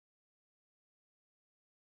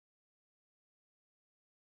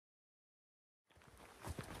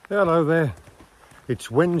Hello there,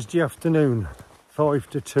 it's Wednesday afternoon, 5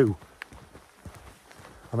 to 2.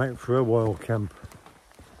 I'm out for a wild camp.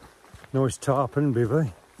 Nice Tarp and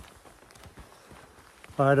Bivy.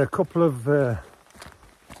 I had a couple of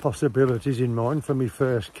possibilities in mind for my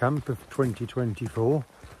first camp of 2024.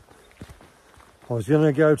 I was going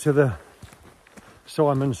to go to the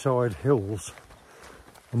Simonside Hills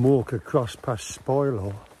and walk across past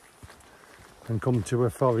Spoiler and come to a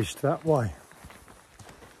forest that way.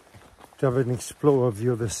 To have an explore of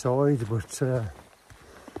the other side, but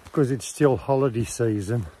because it's still holiday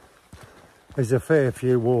season, there's a fair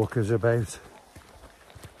few walkers about,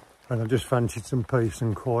 and I just fancied some peace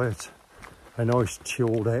and quiet, a nice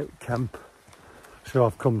chilled out camp. So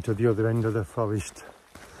I've come to the other end of the forest.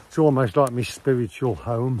 It's almost like my spiritual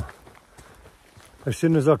home. As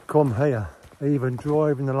soon as I come here, even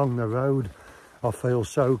driving along the road, I feel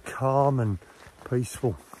so calm and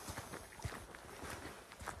peaceful.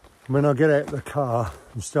 When I get out of the car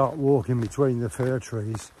and start walking between the fir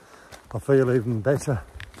trees, I feel even better.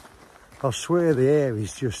 I swear the air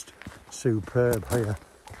is just superb here.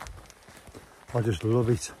 I just love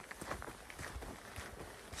it.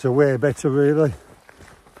 So where better really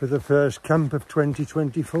for the first camp of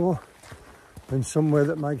 2024 than somewhere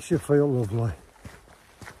that makes you feel lovely.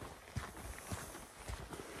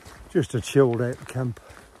 Just a chilled out camp.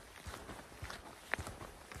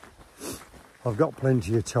 I've got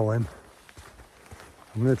plenty of time.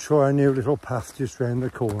 I'm going to try a new little path just round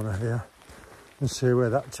the corner here and see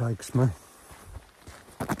where that takes me.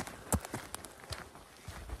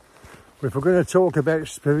 If we're going to talk about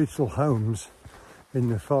spiritual homes in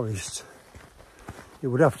the forest, it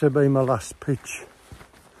would have to be my last pitch.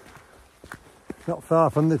 Not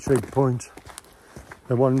far from the trig point,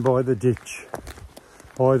 the one by the ditch.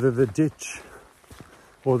 Either the ditch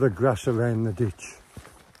or the grass around the ditch.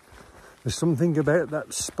 There's something about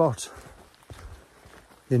that spot.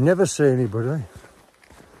 You never see anybody,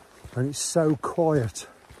 and it's so quiet.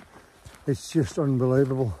 It's just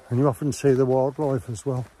unbelievable, and you often see the wildlife as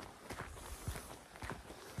well.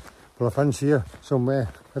 But I fancy somewhere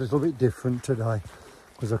a little bit different today,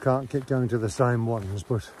 because I can't keep going to the same ones,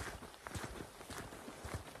 but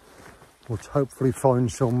we'll hopefully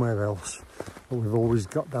find somewhere else. But we've always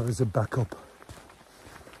got that as a backup.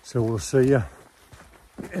 So we'll see you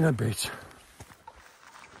in a bit.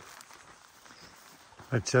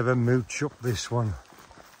 Let's have a mooch up this one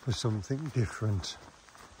for something different.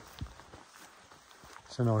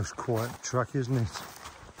 It's a nice quiet track, isn't it?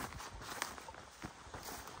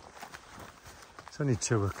 It's only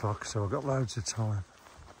 2 o'clock, so I've got loads of time.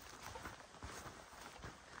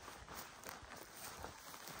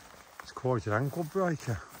 It's quite an ankle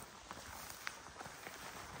breaker.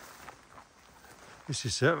 This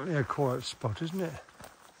is certainly a quiet spot, isn't it?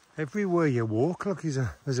 Everywhere you walk, look, there's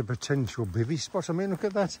a potential bivvy spot. I mean, look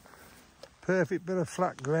at that. Perfect bit of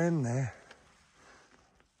flat ground there.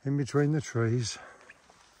 In between the trees.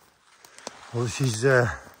 Well, this is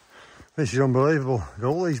unbelievable. Got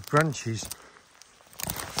all these branches.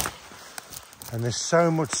 And there's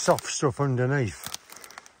so much soft stuff underneath.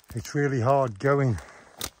 It's really hard going.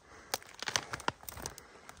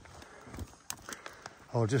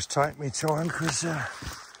 I'll just take my time because I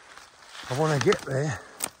want to get there.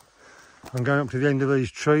 I'm going up to the end of these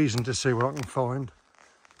trees and to see what I can find.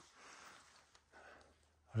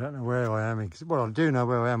 I don't know where I am. Well, I do know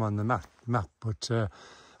where I am on the map, but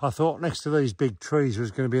I thought next to these big trees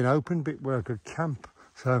was going to be an open bit where I could camp.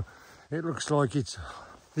 So it looks like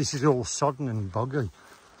this is all sodden and boggy.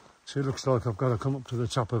 So it looks like I've got to come up to the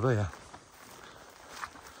top of here.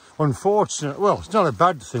 Unfortunately, well, it's not a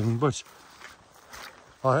bad thing, but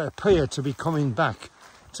I appear to be coming back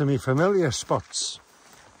to my familiar spots.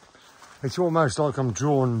 It's almost like I'm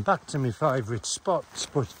drawn back to my favourite spots,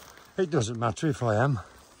 but it doesn't matter if I am.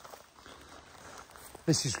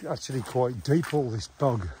 This is actually quite deep, all this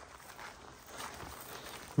bog.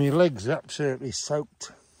 My legs are absolutely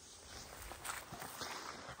soaked.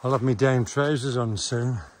 I'll have my down trousers on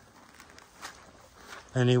soon.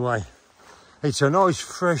 Anyway, it's a nice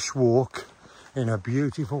fresh walk in a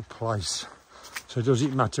beautiful place. So does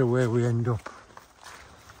it matter where we end up?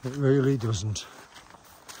 It really doesn't.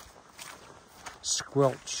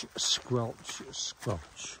 Squelch, squelch,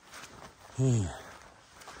 squelch. Yeah.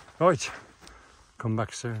 Right, come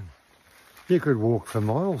back soon. You could walk for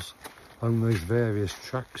miles on these various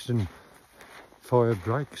tracks and fire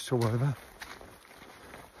breaks or whatever.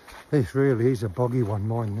 This really is a boggy one,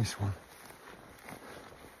 mind this one.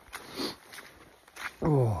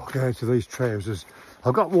 Oh, go to these trousers.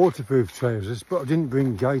 I've got waterproof trousers, but I didn't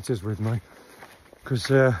bring gaiters with me because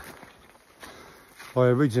I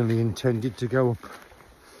originally intended to go up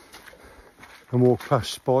and walk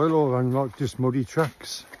past spoil or on like just muddy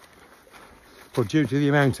tracks. But due to the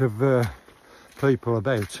amount of people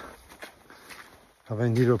about, I've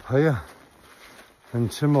ended up here. And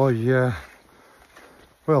to my,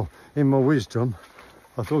 well, in my wisdom,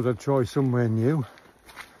 I thought I'd try somewhere new.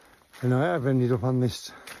 And I have ended up on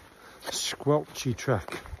this squelchy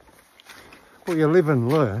track. But you live and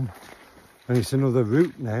learn. And it's another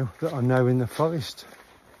route now that I know in the forest.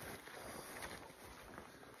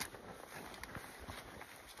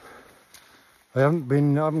 I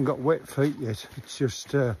haven't got wet feet yet. It's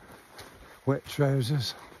just wet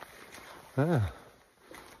trousers.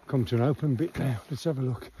 Come to an open bit now. Let's have a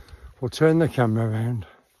look. We'll turn the camera around.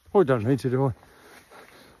 Oh, I don't need to do it.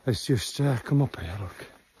 Let's just come up here, look.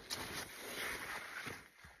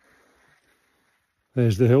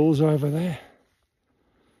 There's the hills over there.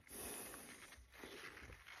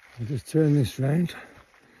 I'll just turn this round.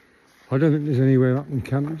 I don't think there's anywhere I can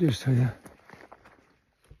camp just here.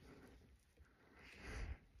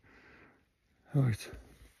 Right.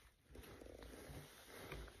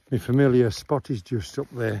 My familiar spot is just up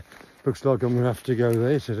there. Looks like I'm going to have to go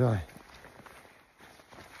there today.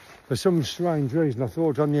 For some strange reason, I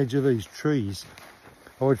thought on the edge of these trees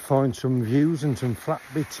I would find some views and some flat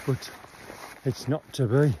bits, but it's not to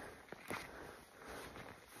be.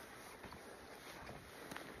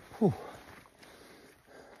 Whew.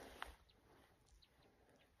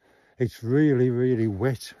 It's really, really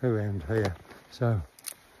wet around here, so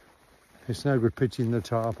it's no good pitching the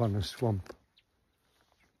tarp on a swamp.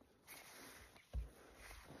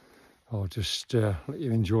 I'll just let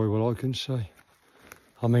you enjoy what I can see.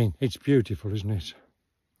 I mean, it's beautiful, isn't it?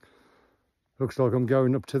 Looks like I'm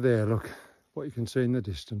going up to there, look, what you can see in the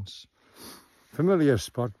distance. Familiar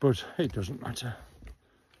spot, but it doesn't matter.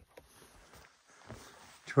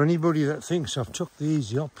 To anybody that thinks I've took the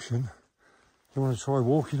easy option, you want to try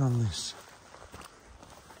walking on this.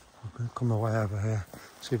 I'm going to come away over here,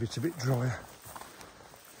 see if it's a bit drier.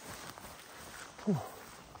 Ooh.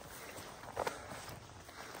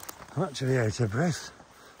 I'm actually out of breath,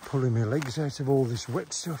 pulling my legs out of all this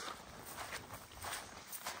wet stuff.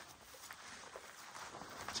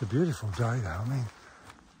 It's a beautiful day though, I mean,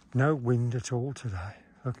 no wind at all today.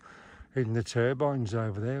 Look, even the turbines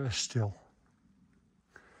over there are still.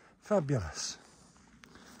 Fabulous.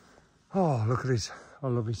 Oh, look at it, I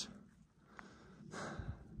love it.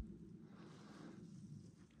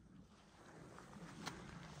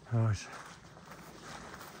 Right,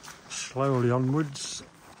 slowly onwards.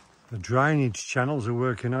 The drainage channels are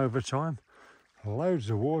working overtime. Loads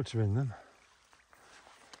of water in them.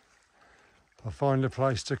 I'll find a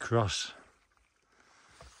place to cross.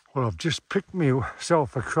 Well, I've just picked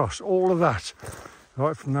myself across all of that,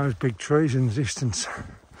 right from those big trees in the distance.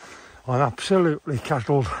 I'm absolutely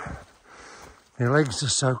cattled. My legs are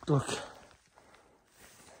soaked, look.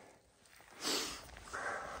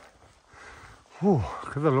 Oh,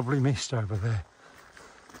 look at the lovely mist over there.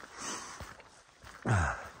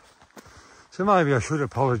 So maybe I should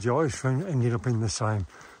apologise for ending up in the same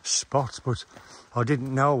spot, but I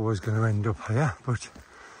didn't know I was going to end up here, but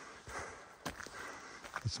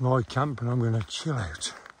it's my camp and I'm going to chill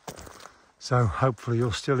out. So hopefully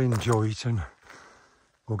you'll still enjoy it and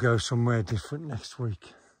we'll go somewhere different next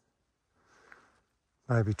week.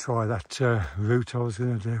 Maybe try that route I was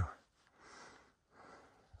going to do.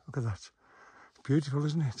 Look at that. Beautiful,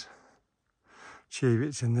 isn't it?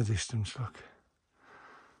 It's in the distance, look.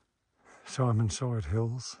 Simonside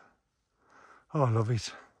Hills. Oh, I love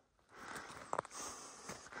it.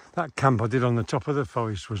 That camp I did on the top of the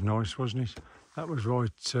forest was nice, wasn't it? That was right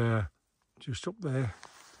just up there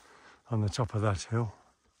on the top of that hill.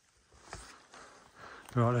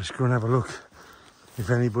 Right, let's go and have a look if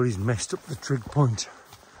anybody's messed up the trig point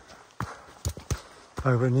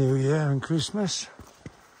over New Year and Christmas.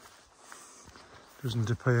 Doesn't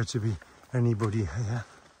appear to be anybody here.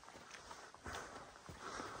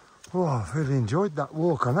 Oh, I've really enjoyed that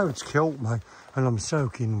walk. I know it's killed me and I'm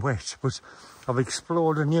soaking wet, but I've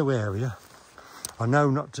explored a new area. I know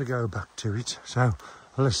not to go back to it, so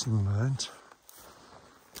a lesson learned.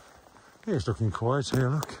 Yeah, it's looking quiet here,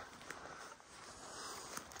 look.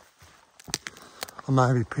 I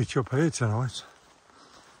maybe pitch up here tonight.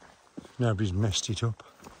 Nobody's messed it up.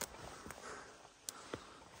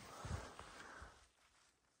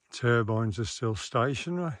 Turbines are still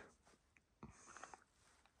stationary.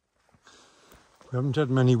 We haven't had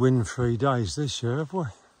many wind-free days this year, have we?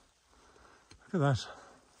 Look at that.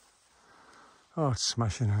 Oh, it's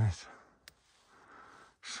smashing in it.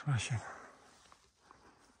 Smashing.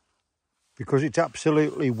 Because it's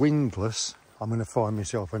absolutely windless, I'm going to find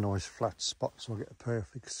myself a nice flat spot so I get a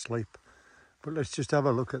perfect sleep. But let's just have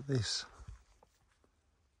a look at this.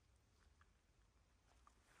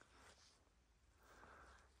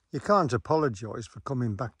 You can't apologise for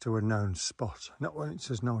coming back to a known spot, not when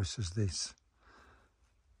it's as nice as this.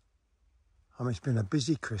 I mean, it's been a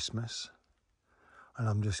busy Christmas, and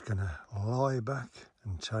I'm just going to lie back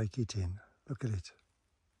and take it in. Look at it.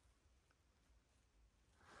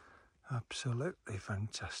 Absolutely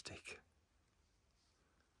fantastic.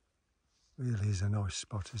 Really is a nice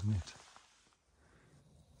spot, isn't it?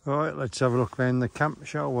 Right, let's have a look around the camp,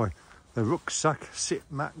 shall we? The rucksack, sit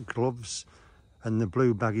mat, gloves, and the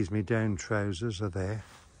blue baggies, me down trousers are there.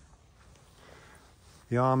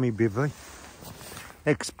 The army bivvy,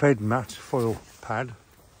 X-ped mat, foil pad,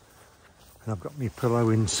 and I've got my pillow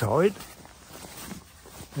inside.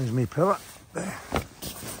 There's my pillow there.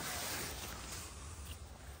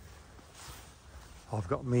 I've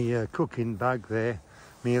got my cooking bag there,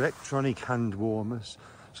 my electronic hand warmers,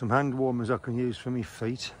 some hand warmers I can use for my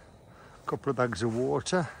feet, a couple of bags of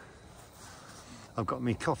water. I've got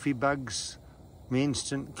my coffee bags, my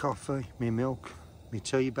instant coffee, my milk, my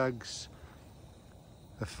tea bags,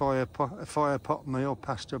 a fire pot meal,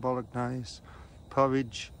 pasta bolognese,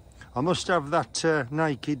 porridge. I must have that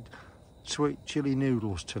naked sweet chilli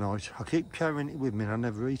noodles tonight. I keep carrying it with me and I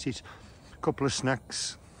never eat it. A couple of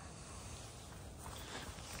snacks.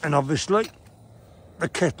 And obviously, the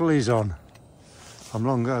kettle is on. I'm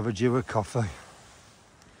long overdue a coffee.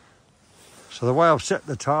 So the way I've set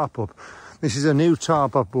the tarp up, this is a new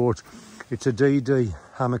tarp I bought. It's a DD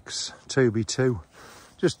Hammocks 2x2.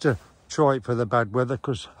 Just to try it for the bad weather,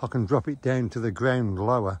 because I can drop it down to the ground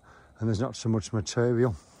lower and there's not so much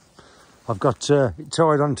material. I've got it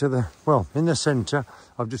tied onto the, well, in the centre,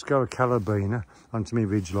 I've just got a carabiner onto my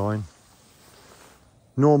ridge line.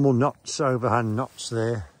 Normal knots, overhand knots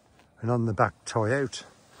there, and on the back tie out.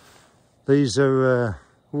 These are,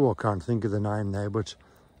 I can't think of the name there, but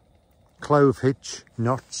clove hitch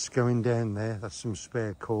knots going down there. That's some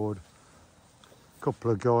spare cord.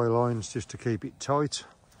 Couple of guy lines just to keep it tight.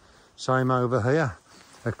 Same over here,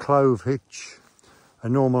 a clove hitch, a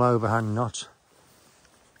normal overhand knot.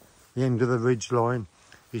 The end of the ridge line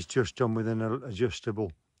is just done with an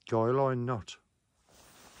adjustable guy line knot,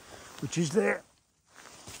 which is there.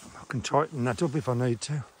 I can tighten that up if I need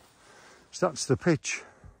to. So that's the pitch.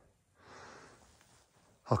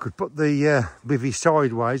 I could put the bivvy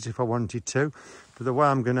sideways if I wanted to, but the way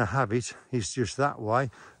I'm going to have it is just that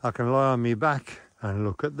way. I can lie on my back and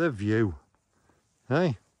look at the view.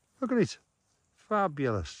 Hey, look at it.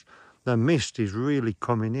 Fabulous. The mist is really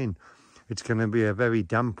coming in. It's going to be a very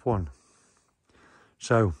damp one.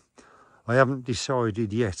 So I haven't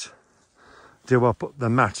decided yet. Do I put the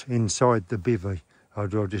mat inside the bivvy, or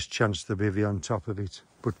do I just chance the bivvy on top of it?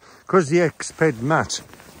 But because the X-ped mat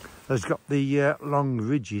has got the long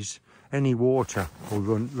ridges, any water will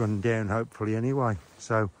run down hopefully anyway.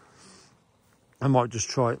 So I might just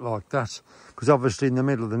try it like that, because obviously in the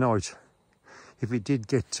middle of the night, if it did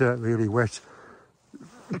get really wet,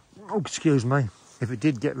 oh, excuse me, if it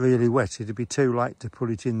did get really wet, it'd be too late to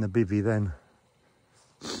put it in the bivvy then.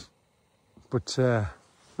 But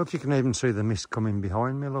look, you can even see the mist coming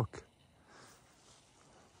behind me, look.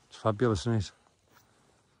 It's fabulous, isn't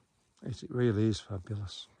it? It really is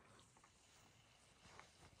fabulous.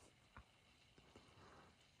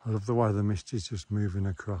 I love the way the mist is just moving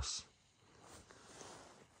across.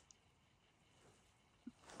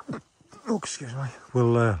 Oh, excuse me.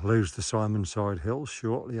 We'll lose the Simonside Hills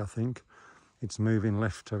shortly, I think. It's moving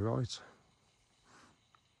left to right.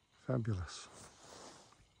 Fabulous.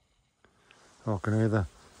 I can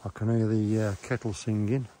hear the kettle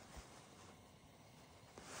singing.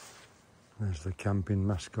 There's the camping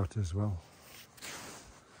mascot as well.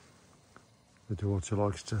 The daughter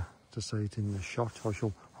likes to see it in the shot. I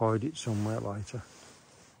shall hide it somewhere later.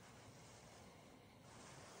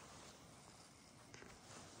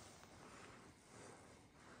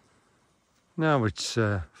 Now it's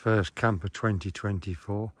first camp of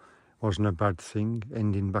 2024. Wasn't a bad thing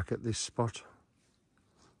ending back at this spot.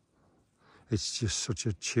 It's just such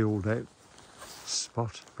a chilled out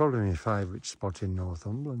spot. Probably my favourite spot in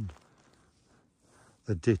Northumberland.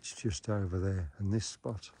 The ditch just over there and this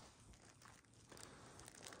spot.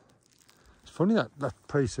 It's funny that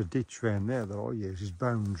piece of ditch round there that I use is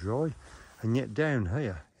bone dry, and yet down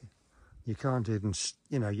here you can't even,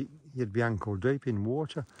 you know, you'd be ankle deep in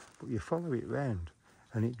water, but you follow it round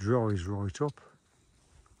and it dries right up.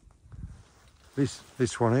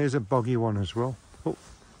 This one here is a boggy one as well. Oh,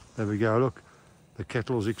 there we go, look, the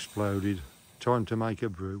kettle's exploded. Time to make a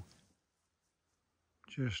brew.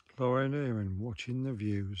 Just lying here and watching the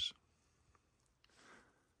views.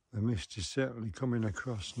 The mist is certainly coming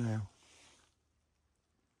across now.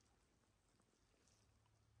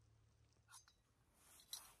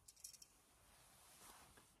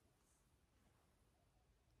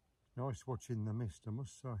 Nice watching the mist, I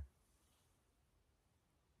must say.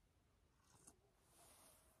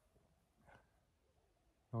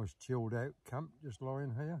 Nice chilled out camp, just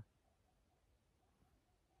lying here.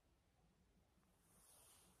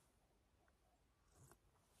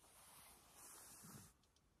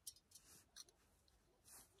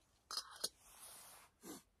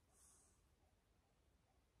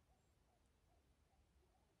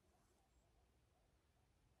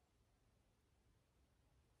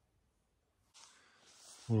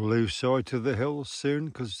 We'll lose sight of the hills soon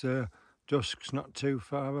because dusk's not too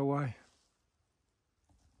far away.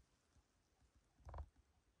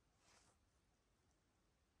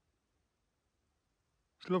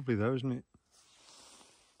 It's lovely though, isn't it?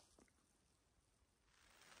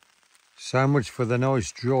 So much for the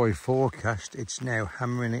nice dry forecast. It's now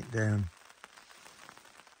hammering it down.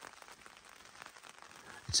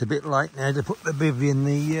 It's a bit late now to put the bivvy in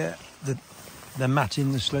the mat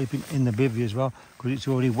in the sleeping in the bivvy as well, because it's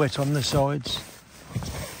already wet on the sides.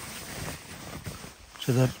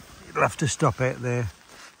 So that you'll have to stop out there.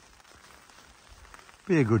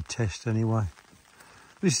 Be a good test anyway.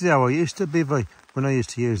 This is how I used to bivvy when I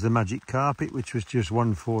used to use the magic carpet, which was just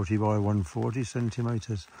 140 by 140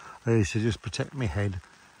 centimetres. I used to just protect my head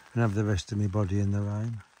and have the rest of my body in the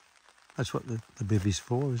rain. That's what the bivvy's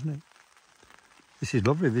for, isn't it? This is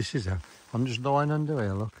lovely. This is how I'm just lying under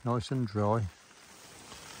here, look, nice and dry.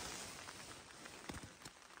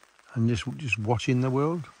 And just watching the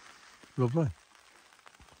world. Lovely.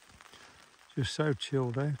 Just so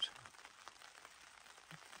chilled out.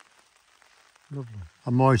 Lovely. I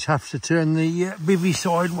might have to turn the bivvy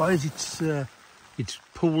sideways. It's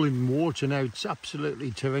pooling water now. It's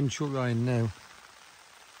absolutely torrential rain now.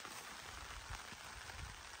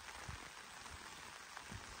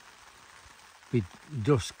 With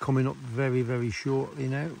dusk coming up very, very shortly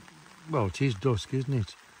now. Well, it is dusk, isn't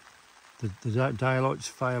it? The daylight's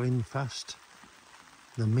failing fast.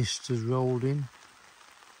 The mist has rolled in.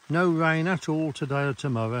 No rain at all today or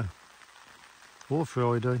tomorrow. Or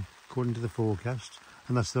Friday, according to the forecast.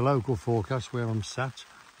 And that's the local forecast where I'm sat.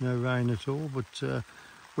 No rain at all, but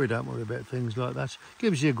we don't worry about things like that.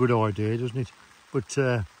 Gives you a good idea, doesn't it? But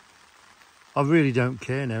I really don't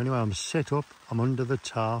care now. Anyway, I'm set up, I'm under the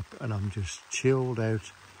tarp, and I'm just chilled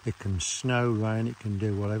out. It can snow, rain, it can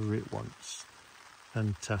do whatever it wants.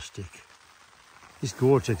 Fantastic. This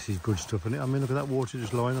Gore-Tex is good stuff, isn't it? I mean, look at that water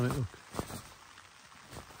just lying on it, look.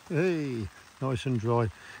 Hey, nice and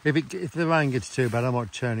dry. If the rain gets too bad, I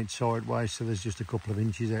might turn it sideways so there's just a couple of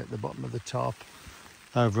inches out the bottom of the tarp.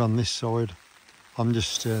 Over on this side, I'm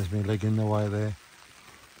just my leg in the way there.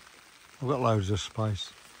 I've got loads of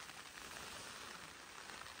space.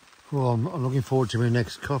 Well, I'm looking forward to my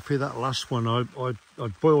next coffee. That last one,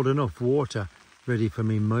 I'd boiled enough water ready for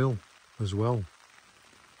my meal as well.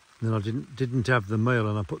 And then I didn't have the meal,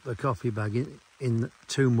 and I put the coffee bag in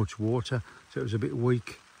too much water, so it was a bit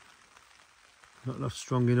weak. Not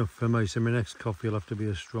strong enough for me, so my next coffee will have to be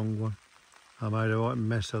a strong one. I made a right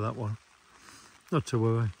mess of that one. Not to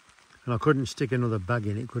worry. And I couldn't stick another bag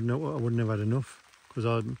in it, I wouldn't have had enough, because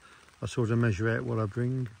I sort of measure out what I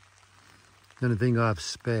bring. The only thing I have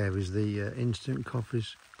spare is the instant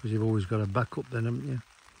coffees, because you've always got a backup then, haven't you?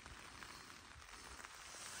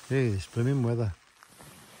 Hey, this blooming weather.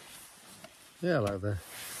 Yeah, hello there.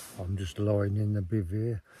 I'm just lying in the bivvy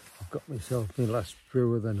here. I've got myself my last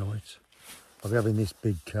brew of the night. I'll be having this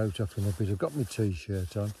big coat off in a bit. I've got my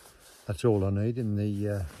t-shirt on. That's all I need in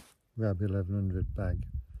the Rab 1100 bag.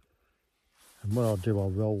 And what I'll do,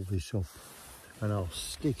 I'll roll this up and I'll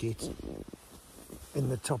stick it in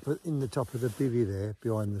the top of the bivvy there,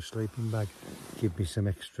 behind the sleeping bag. Give me some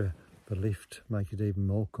extra for lift, make it even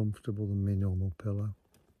more comfortable than my normal pillow.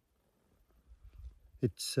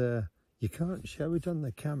 It's you can't show it on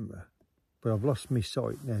the camera, but I've lost my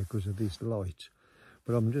sight now because of this light.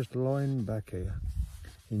 But I'm just lying back here,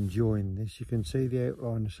 enjoying this. You can see the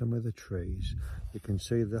outline of some of the trees. You can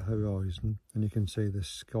see the horizon, and you can see the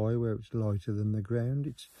sky where it's lighter than the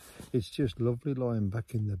ground. It's just lovely lying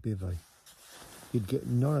back in the bivvy. You'd get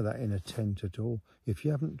none of that in a tent at all. If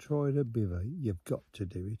you haven't tried a bivvy, you've got to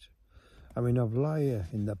do it. I mean, I've lay here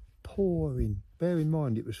in the pouring. Bear in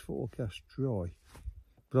mind, it was forecast dry.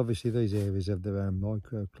 But obviously these areas have their own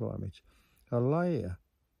microclimate. I lay here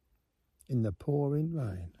in the pouring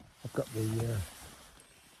rain. I've got the,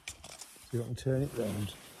 see if I can turn it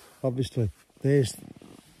round. Obviously, there's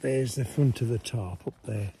the front of the tarp up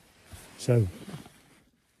there. So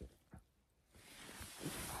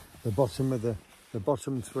the bottom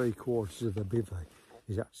 3/4 of the bivvy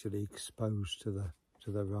is actually exposed to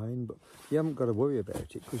the rain, but you haven't got to worry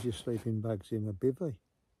about it because your sleeping bag's in a bivvy.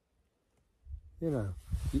 You know,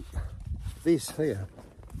 This here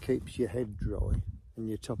keeps your head dry and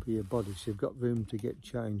your top of your body, so you've got room to get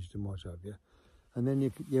changed and what have you. And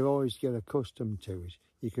then you always get accustomed to it.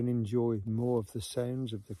 You can enjoy more of the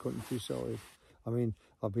sounds of the countryside. I mean,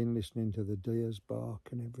 I've been listening to the deer's bark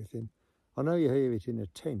and everything. I know you hear it in a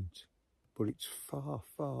tent, but it's far,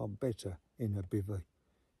 far better in a bivvy.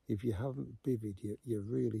 If you haven't bivvied, you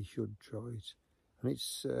really should try it. And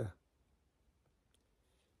it's,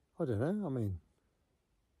 I don't know, I mean,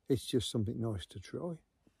 it's just something nice to try.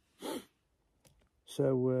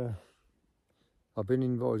 So, I've been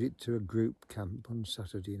invited to a group camp on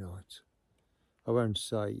Saturday night. I won't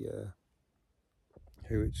say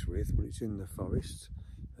who it's with, but it's in the forest.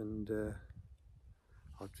 And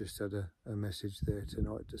I've just had a message there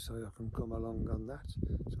tonight to say I can come along on that.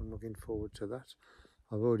 So I'm looking forward to that.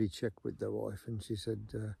 I've already checked with the wife and she said,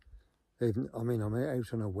 I'm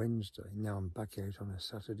out on a Wednesday, now I'm back out on a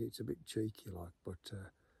Saturday. It's a bit cheeky like, but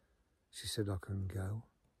she said I can go.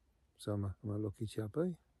 So I'm a lucky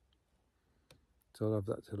chappie. So I'll have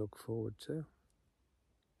that to look forward to.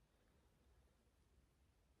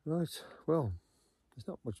 Right, well, there's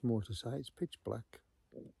not much more to say. It's pitch black.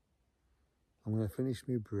 I'm going to finish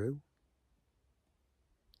my brew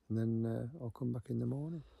and then I'll come back in the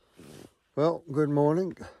morning. Well, good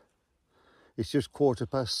morning. It's just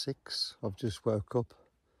 6:15. I've just woke up.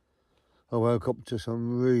 I woke up to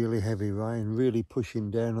some really heavy rain, really pushing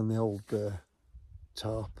down on the old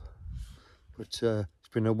tarp. But it's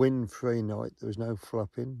been a wind-free night. There was no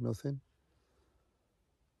flapping, nothing.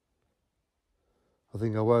 I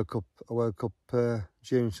think I woke up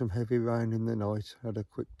during some heavy rain in the night, had a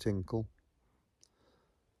quick tinkle.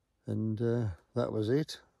 And that was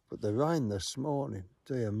it. But the rain this morning,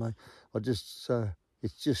 dear me,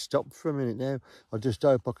 it's just stopped for a minute now. I just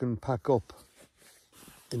hope I can pack up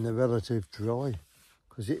in the relative dry,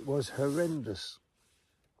 because it was horrendous.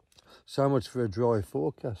 So much for a dry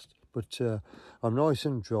forecast, but I'm nice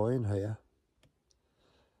and dry in here.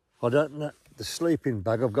 I don't know, the sleeping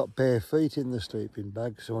bag, I've got bare feet in the sleeping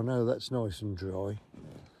bag, so I know that's nice and dry.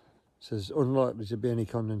 So there's unlikely to be any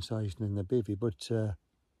condensation in the bivvy, but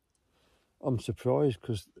I'm surprised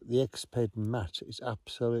because the X-Ped mat is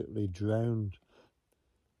absolutely drowned.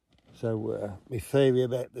 So my theory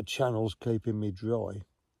about the channels keeping me dry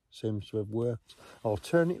seems to have worked. I'll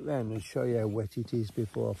turn it round and show you how wet it is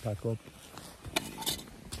before I pack up.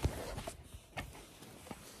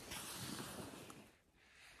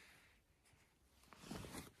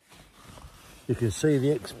 You can see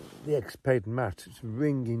the X-Ped mat, it's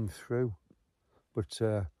ringing through, but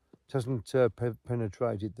it hasn't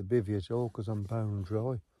penetrated the bivvy at all because I'm bone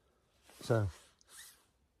dry. So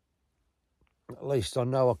at least I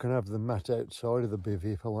know I can have the mat outside of the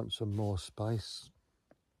bivvy if I want some more space.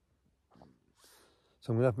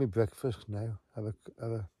 So I'm going to have my breakfast now, have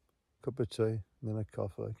a cup of tea and then a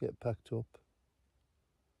coffee, get packed up.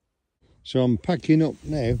 So I'm packing up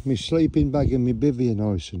now. My sleeping bag and my bivvy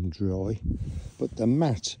are nice and dry, but the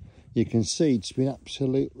mat, you can see it's been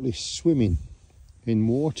absolutely swimming in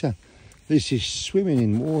water. This is swimming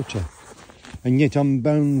in water, and yet I'm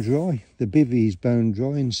bone dry. The bivvy is bone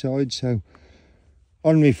dry inside, so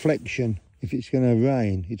on reflection, if it's going to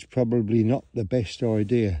rain, it's probably not the best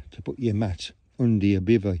idea to put your mat under your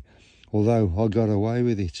bivvy, although I got away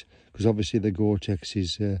with it because obviously the Gore-Tex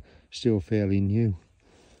is still fairly new.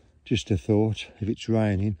 Just a thought, if it's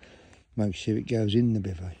raining, make sure it goes in the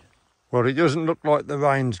bivvy. Well, it doesn't look like the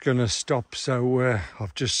rain's going to stop, so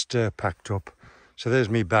I've just packed up. So there's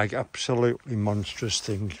my bag, absolutely monstrous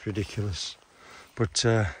thing, ridiculous. But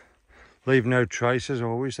leave no trace as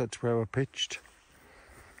always, that's where I pitched.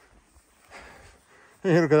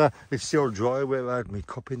 Yeah, look at that, it's still dry where I had my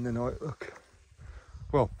cup in the night, look.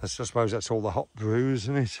 Well, I suppose that's all the hot brews,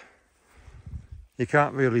 isn't it? You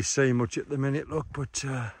can't really see much at the minute, look, but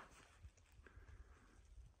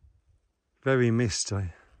very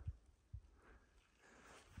misty.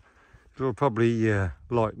 It'll probably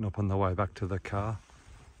lighten up on the way back to the car.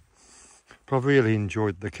 But I've really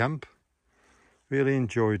enjoyed the camp. Really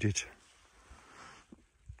enjoyed it.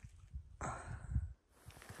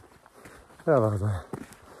 Hello there.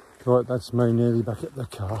 Right, that's me nearly back at the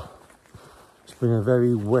car. It's been a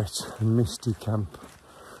very wet and misty camp.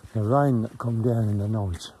 The rain that come down in the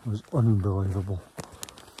night was unbelievable.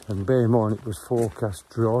 And bear in mind it was forecast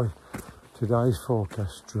dry. Today's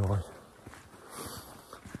forecast dry.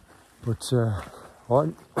 But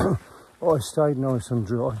I stayed nice and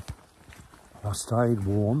dry. I stayed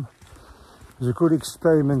warm. It was a good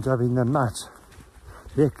experiment having the mat,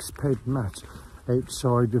 the X-Ped mat,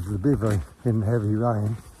 outside of the bivvy in heavy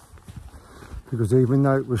rain. Because even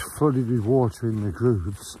though it was flooded with water in the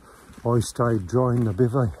grooves, I stayed dry in the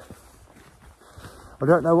bivvy. I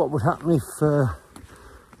don't know what would happen if the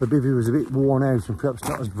bivvy was a bit worn out and perhaps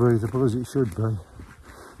not as breathable as it should be.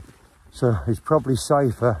 So it's probably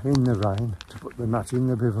safer in the rain to put the mat in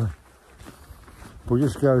the bivvy. But it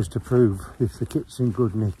just goes to prove if the kit's in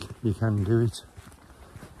good nick, you can do it.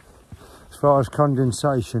 As far as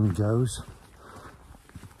condensation goes,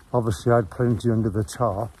 obviously I had plenty under the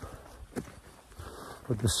tarp,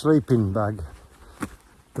 but the sleeping bag,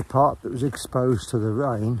 the part that was exposed to the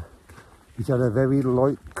rain, it had a very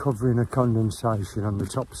light covering of condensation on the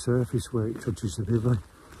top surface where it touches the bivvy.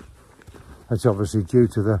 That's obviously due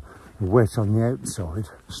to the wet on the outside,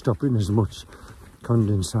 stopping as much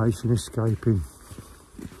condensation escaping.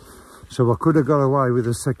 So I could have got away with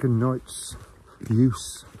a second night's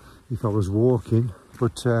use if I was walking,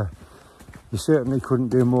 but you certainly couldn't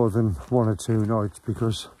do more than 1 or 2 nights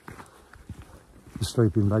because the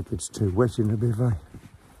sleeping bag gets too wet in the bivvy.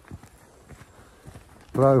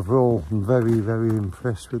 But overall, I'm very, very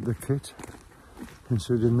impressed with the kit,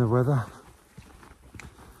 considering the weather.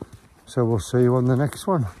 So we'll see you on the next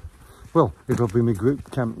one. Well, it'll be my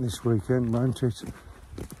group camp this weekend, won't it?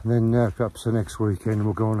 And then perhaps the next weekend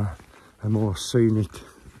we'll go on a more scenic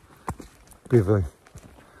bivvy,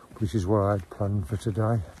 which is what I had planned for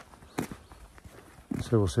today.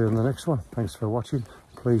 So we'll see you on the next one. Thanks for watching.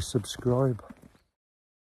 Please subscribe.